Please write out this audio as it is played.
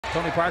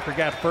Tony Parker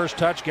got first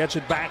touch, gets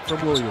it back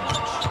from Williams.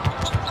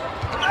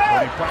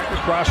 Tony Parker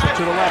crosses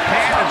to the left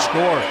hand and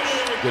scores.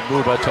 Good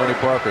move by Tony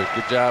Parker.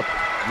 Good job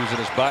using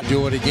his body.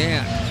 Do it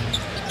again.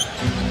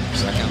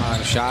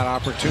 Second shot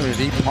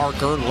opportunity.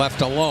 Parker left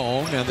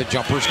alone, and the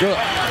jumper's good.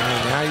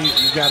 And now you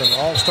got an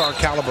all-star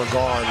caliber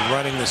guard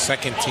running the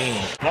second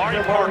team.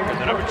 Tony Parker,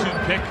 the number 2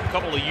 pick a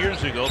couple of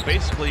years ago,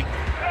 basically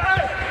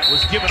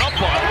was given up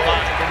on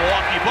by the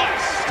Milwaukee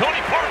Bucks.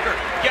 Tony Parker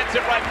gets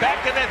it right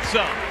back and then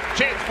some.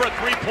 Chance for a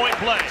three-point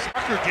play.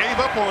 Parker gave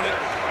up on it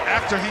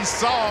after he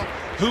saw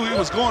who he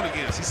was going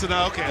against. He said,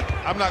 no, okay,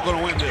 I'm not going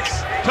to win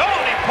this.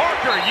 Tony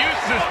Parker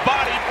used his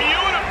body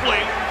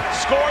beautifully,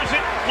 scores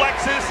it,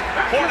 flexes,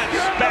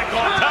 Hornets back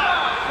on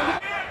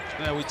top.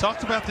 Now, we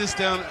talked about this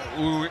down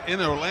when we were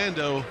in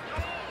Orlando.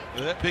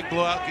 That big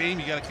blowout game,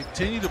 you got to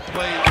continue to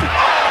play. Malik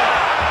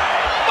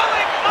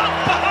up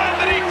behind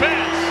the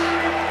defense.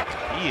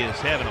 He is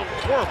having a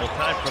horrible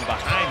time from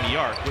behind the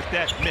arc with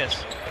that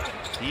miss.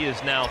 He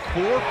is now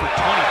 4 for 24.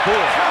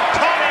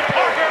 Tony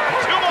Parker,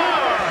 2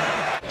 more.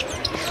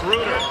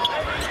 Schroeder.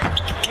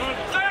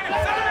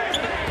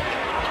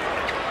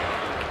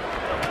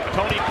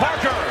 Tony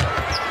Parker.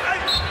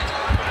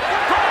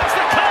 Draws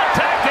the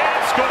contact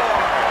and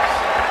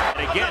scores.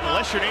 And again,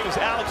 unless your name is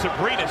Alex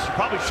Abrinas, you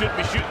probably shouldn't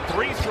be shooting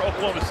threes for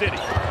Oklahoma City.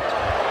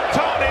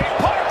 Tony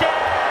Parker,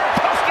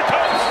 coast to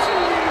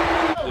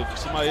coast. If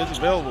somebody is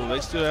available, they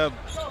still have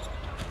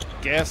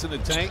gas in the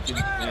tank and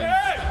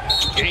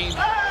game.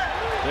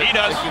 He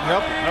does.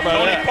 How about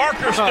Tony that?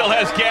 Parker still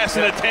has gas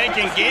in the tank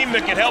and game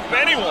that can help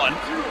anyone.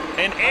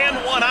 An and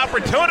one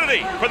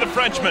opportunity for the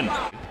Frenchman.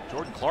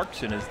 Jordan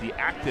Clarkson is the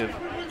active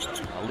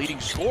leading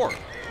scorer.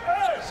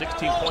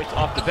 16 points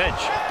off the bench.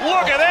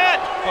 Look at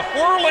that! A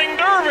whirling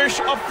dervish,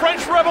 a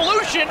French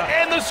Revolution,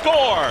 and the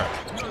score.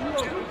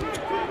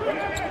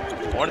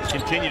 Hornets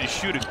continue to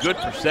shoot a good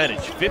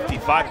percentage.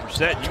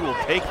 55%, you will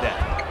take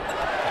that.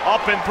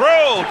 Up and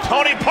through,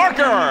 Tony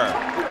Parker.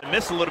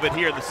 Missed a little bit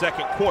here in the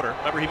second quarter.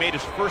 Remember, he made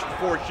his first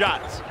 4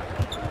 shots.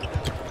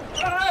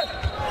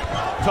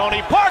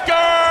 Tony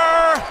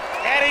Parker,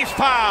 and he's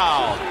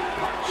fouled.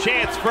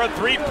 Chance for a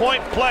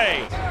 3-point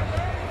play.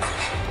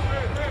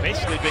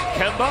 Basically been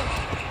Kemba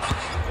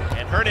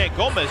and Hernan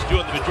Gomez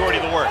doing the majority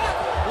of the work.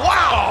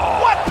 Wow,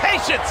 what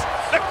patience,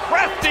 the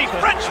crafty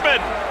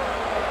Frenchman.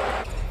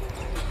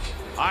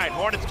 All right,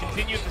 Hornets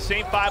continue with the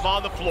same 5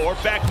 on the floor.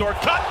 Backdoor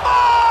cut,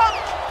 Monk!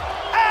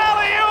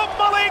 Alley-oop,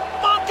 Malik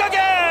Monk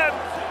again!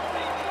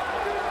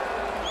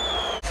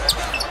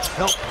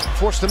 Help,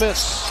 forced to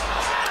miss.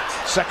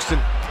 Sexton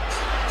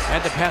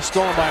had the pass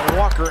stolen by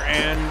Walker,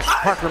 and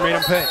Parker made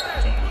him pay.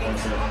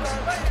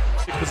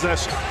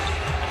 Possession.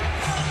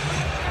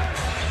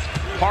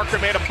 Parker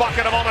made a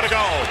bucket a moment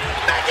ago.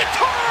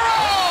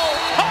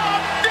 Negatoro!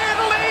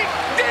 Diddly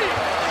deep!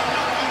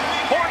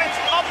 Hornets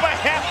up a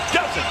half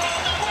dozen.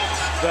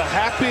 The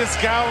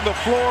happiest guy on the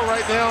floor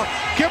right now,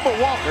 Kemba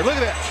Walker. Look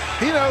at that.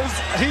 He knows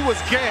he was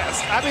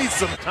gassed. I need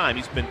some time.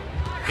 He's been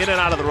in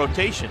and out of the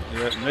rotation,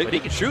 but he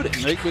can shoot it.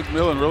 Nate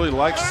McMillan really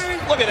likes.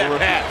 Look at that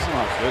pass.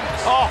 Oh,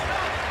 goodness. Oh,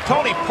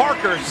 Tony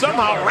Parker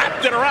somehow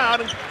wrapped it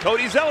around and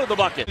Cody Zeller the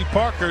bucket. Tony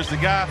Parker's the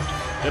guy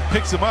that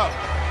picks him up.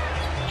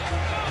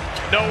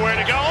 Nowhere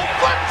to go.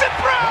 Flips it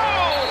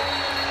through.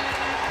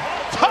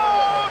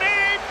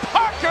 Tony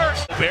Parker.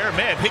 Bear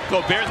man, hit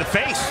Gobert in the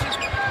face.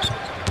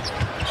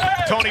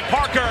 Tony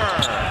Parker.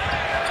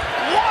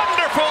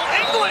 Wonderful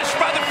English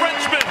by the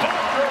Frenchman.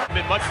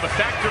 Been much of a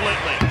factor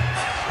lately.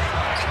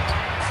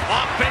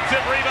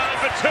 Offensive rebound,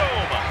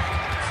 Batum.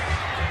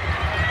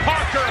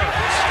 Parker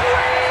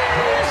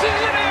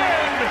squeezes it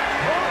in.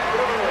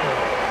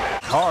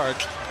 Hard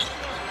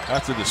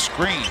after the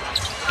screen.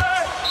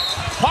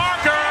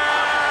 Parker,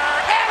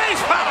 and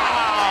he's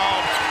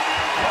fouled.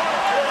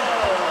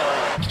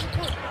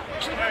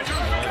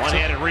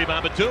 One-handed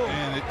rebound, Batum.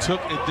 And it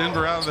took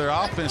Denver out of their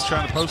offense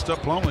trying to post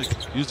up Plumlee.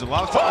 Used a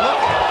lot of time. Look,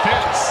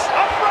 fence.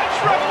 A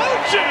French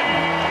Revolution.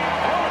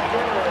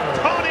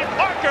 Tony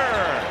Parker.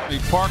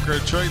 Parker,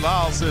 Trey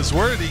Lyles says,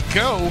 where did he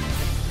go?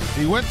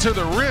 He went to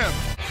the rim.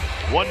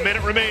 1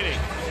 minute remaining.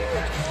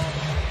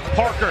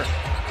 Parker.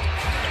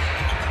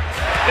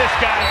 This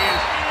guy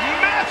is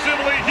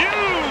massively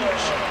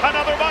huge.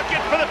 Another bucket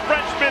for the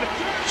Frenchman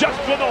just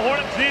when the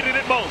Hornets needed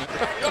it most.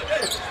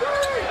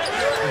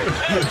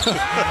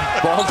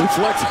 Ball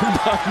deflected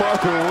by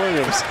Marco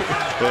Williams.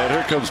 And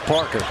here comes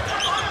Parker.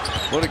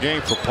 What a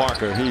game for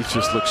Parker. He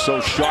just looks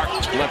so sharp.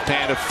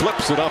 Left-handed,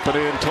 flips it up and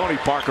in. Tony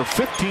Parker,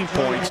 15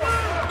 points.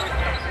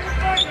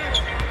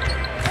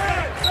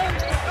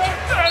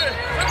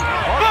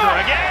 Parker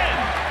again.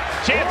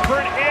 Chance for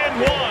an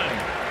and one.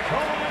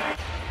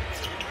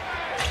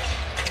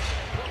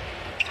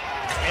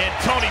 And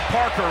Tony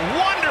Parker,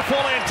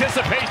 wonderful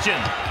anticipation.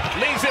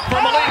 Leaves it for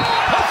Malik.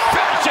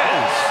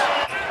 Finishes.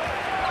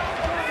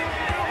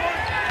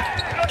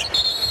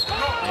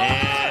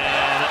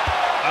 And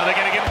are they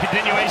going to get a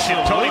continuation?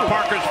 Tony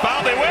Parker's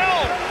foul. They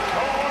will.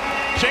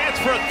 Chance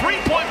for a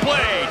three-point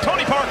play.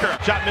 Tony Parker.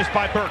 Shot missed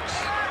by Burks.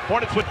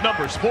 Hornets with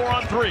numbers. 4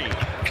 on 3.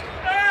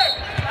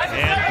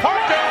 And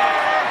Parker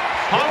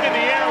hung in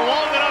the air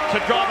long enough to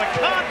draw the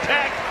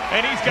contact,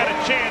 and he's got a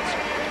chance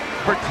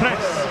for tres.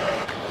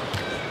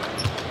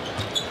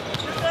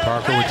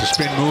 Parker with the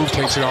spin move,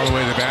 takes it all the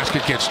way to the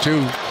basket, gets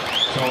two.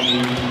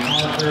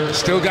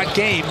 Still got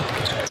game.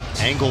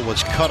 Angle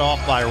was cut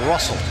off by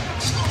Russell.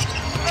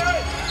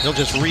 He'll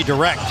just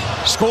redirect,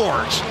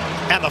 scores,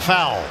 and the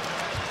foul.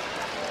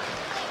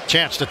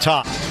 Chance to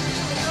top.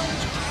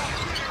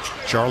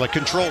 Charlotte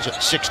controls it,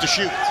 6 to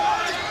shoot.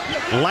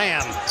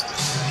 Lamb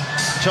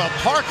to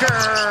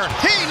Parker.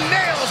 He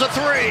nails a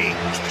three.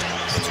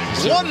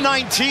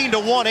 119 to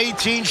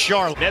 118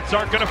 Charlotte. Nets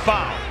aren't going to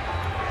foul.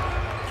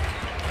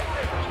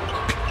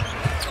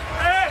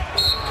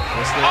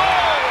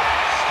 Oh!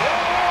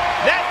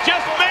 That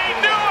just may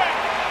do it!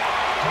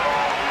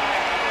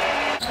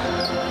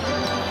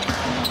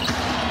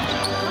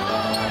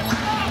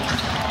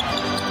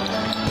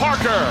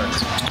 Parker!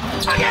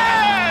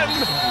 Again!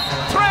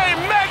 Très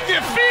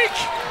magnifique!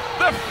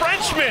 The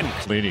Frenchman!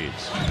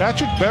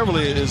 Patrick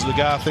Beverly is the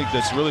guy I think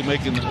that's really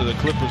making the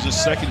Clippers'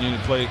 this second unit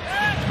play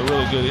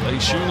really good.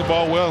 He's shooting the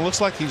ball well and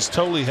looks like he's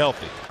totally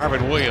healthy.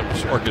 Marvin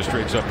Williams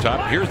orchestrates up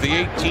top. Here's the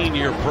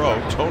 18-year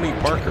pro, Tony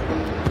Parker.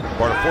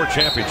 Part of 4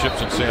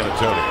 championships in San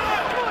Antonio.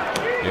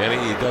 And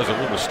he does a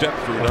little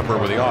step-through number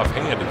with the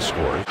offhand and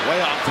scores.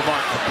 Way off the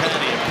mark for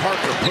Kennedy, and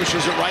Parker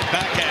pushes it right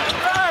back at him.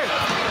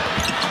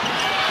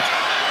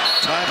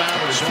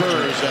 Timeout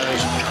Spurs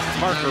as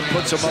Parker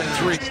puts him up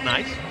 3.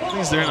 Nice.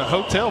 He's there in a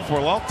hotel for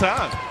a long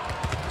time.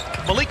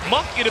 Malik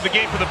Monk into the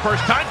game for the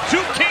first time.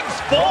 2 Kings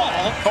fall,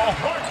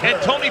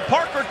 and Tony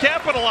Parker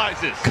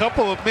capitalizes.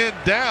 Couple of men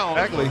down.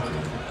 Exactly.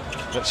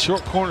 That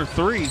short corner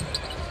 3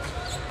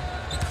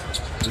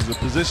 is the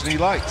position he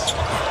likes.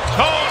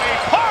 Tony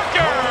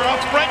Parker, a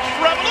French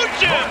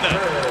Revolution.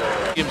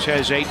 Williams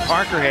has 8,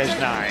 Parker has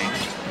 9.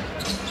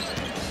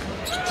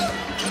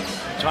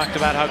 Talked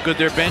about how good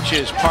their bench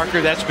is.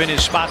 Parker, that's been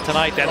his spot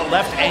tonight. That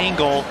left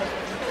angle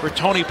for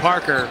Tony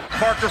Parker.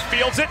 Parker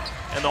fields it,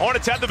 and the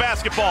Hornets have the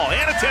basketball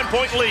and a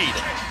 10-point lead.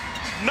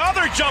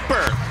 Another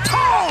jumper,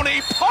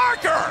 Tony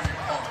Parker.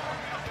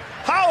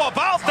 How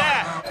about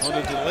that? On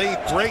the delayed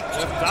break,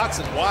 left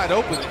Dotson wide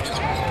open.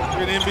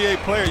 You're an NBA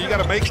player, you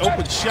got to make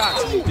open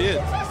shots, and he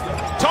did.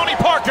 Tony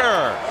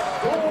Parker,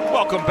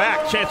 welcome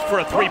back. Chance for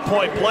a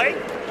 3-point play.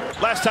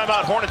 Last time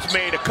out, Hornets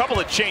made a couple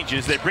of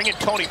changes. They bring in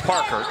Tony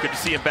Parker. Good to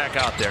see him back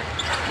out there.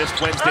 Missed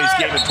Wednesday's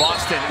game in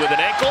Boston with an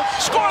ankle.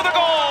 Score the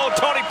goal,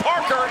 Tony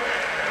Parker,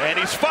 and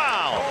he's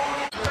fouled.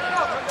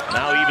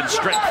 Now even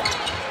strength.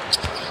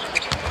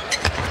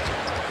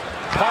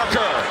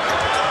 Parker,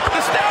 the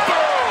step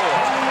through.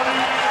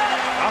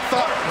 I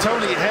thought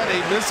Tony had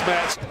a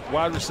mismatch.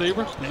 Wide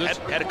receiver.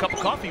 Had a cup of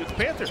coffee with the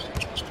Panthers.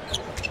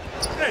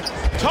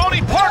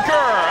 Tony Parker,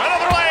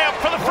 another layup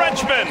for the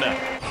Frenchman.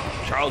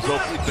 Charles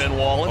Oakley, Ben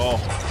Wallace. Oh.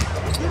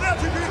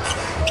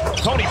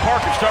 Tony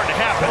Parker starting to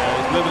happen.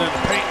 He's living in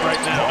the paint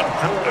right now.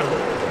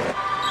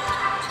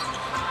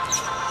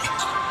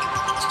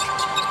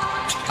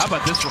 How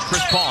about this for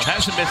Chris Paul?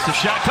 Hasn't missed a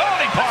shot.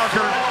 Tony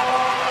Parker,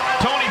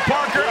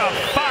 a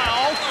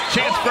foul.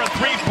 Chance for a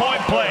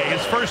 3-point play.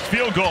 His first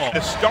field goal.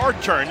 The star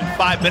turn,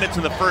 5 minutes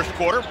in the first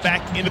quarter.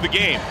 Back into the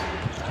game.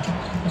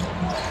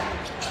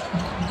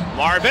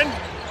 Marvin,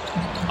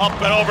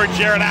 up and over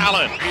Jared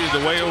Allen. He's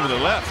the way over the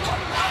left.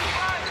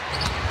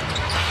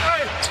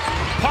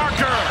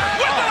 Parker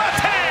with the left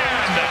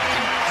hand.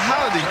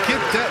 How did he get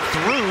that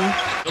through?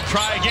 He'll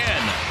try again.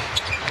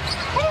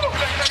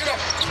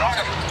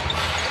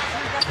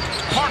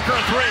 Parker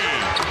 3.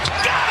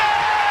 Got it!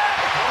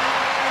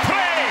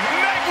 Très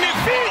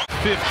magnifique.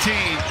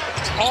 15,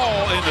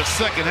 all in the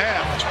second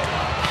half.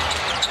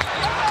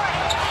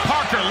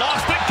 Parker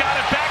lost it, got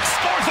it back,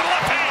 scores with the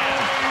left hand.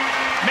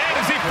 Man,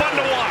 is he fun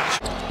to watch.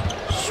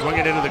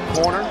 Swing it into the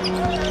corner.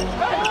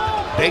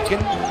 Bacon.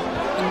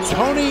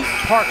 Tony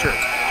Parker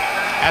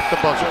at the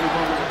buzzer.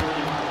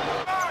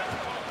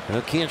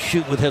 Can't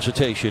shoot with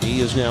hesitation.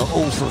 He is now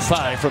 0 for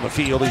 5 from the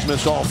field. He's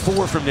missed all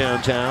 4 from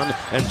downtown.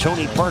 And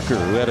Tony Parker,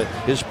 who had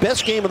his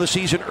best game of the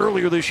season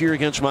earlier this year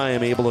against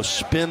Miami, able to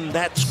spin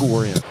that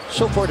score in.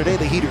 So far today,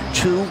 the Heat are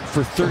 2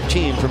 for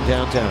 13 from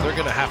downtown. They're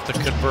going to have to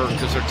convert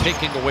because they're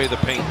taking away the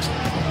paint.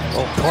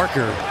 Oh,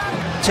 Parker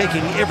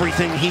taking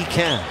everything he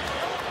can.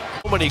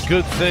 So many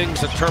good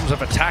things in terms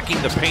of attacking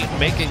the paint,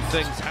 making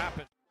things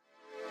happen.